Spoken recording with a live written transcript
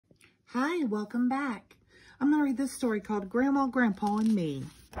Hi, welcome back. I'm going to read this story called Grandma, Grandpa, and Me.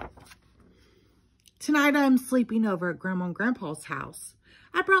 Tonight I'm sleeping over at Grandma and Grandpa's house.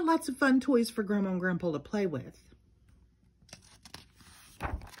 I brought lots of fun toys for Grandma and Grandpa to play with.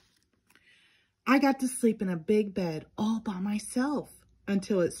 I got to sleep in a big bed all by myself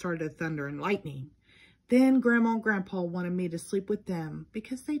until it started thunder and lightning. Then Grandma and Grandpa wanted me to sleep with them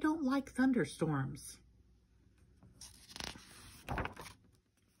because they don't like thunderstorms.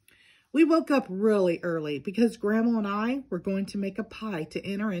 We woke up really early because Grandma and I were going to make a pie to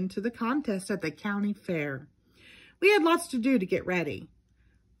enter into the contest at the county fair. We had lots to do to get ready.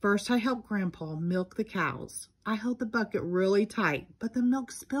 First, I helped Grandpa milk the cows. I held the bucket really tight, but the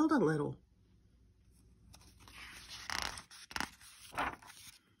milk spilled a little.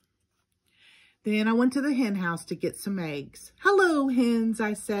 Then I went to the hen house to get some eggs. "Hello, hens,"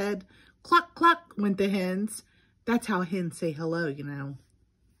 I said. "Cluck, cluck," went the hens. That's how hens say hello, you know.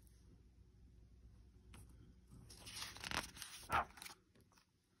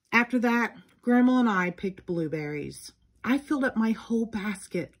 After that, Grandma and I picked blueberries. I filled up my whole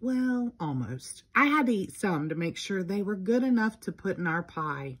basket. Well, almost. I had to eat some to make sure they were good enough to put in our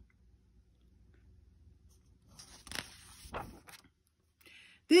pie.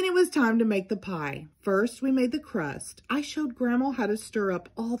 Then it was time to make the pie. First, we made the crust. I showed Grandma how to stir up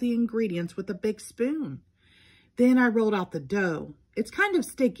all the ingredients with a big spoon. Then I rolled out the dough. It's kind of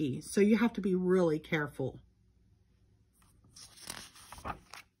sticky, so you have to be really careful.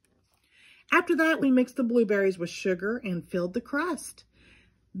 After that, we mixed the blueberries with sugar and filled the crust.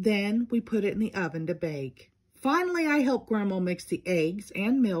 Then we put it in the oven to bake. Finally, I helped Grandma mix the eggs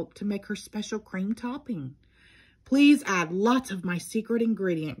and milk to make her special cream topping. "Please add lots of my secret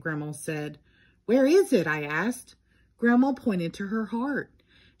ingredient," Grandma said. "Where is it?" I asked. Grandma pointed to her heart.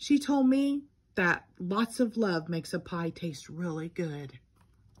 She told me that lots of love makes a pie taste really good.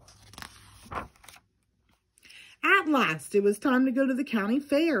 At last, it was time to go to the county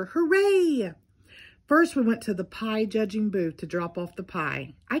fair. Hooray! First, we went to the pie judging booth to drop off the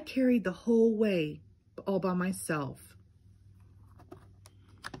pie. I carried the whole way all by myself.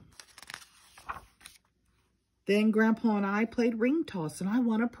 Then Grandpa and I played ring toss and I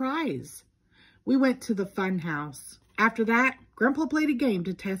won a prize. We went to the fun house. After that, Grandpa played a game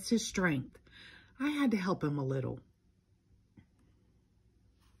to test his strength. I had to help him a little.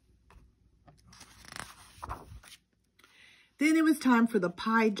 Then it was time for the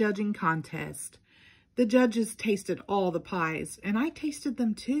pie judging contest. The judges tasted all the pies, and I tasted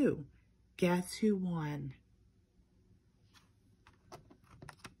them too. Guess who won?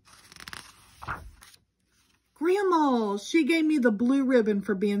 Grandma! She gave me the blue ribbon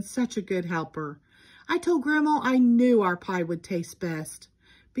for being such a good helper. I told Grandma I knew our pie would taste best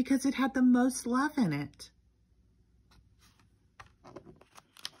because it had the most love in it.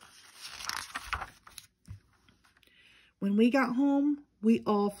 When we got home, we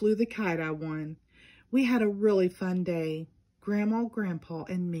all flew the kite I won. We had a really fun day. Grandma, Grandpa,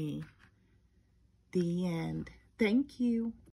 and me. The end. Thank you.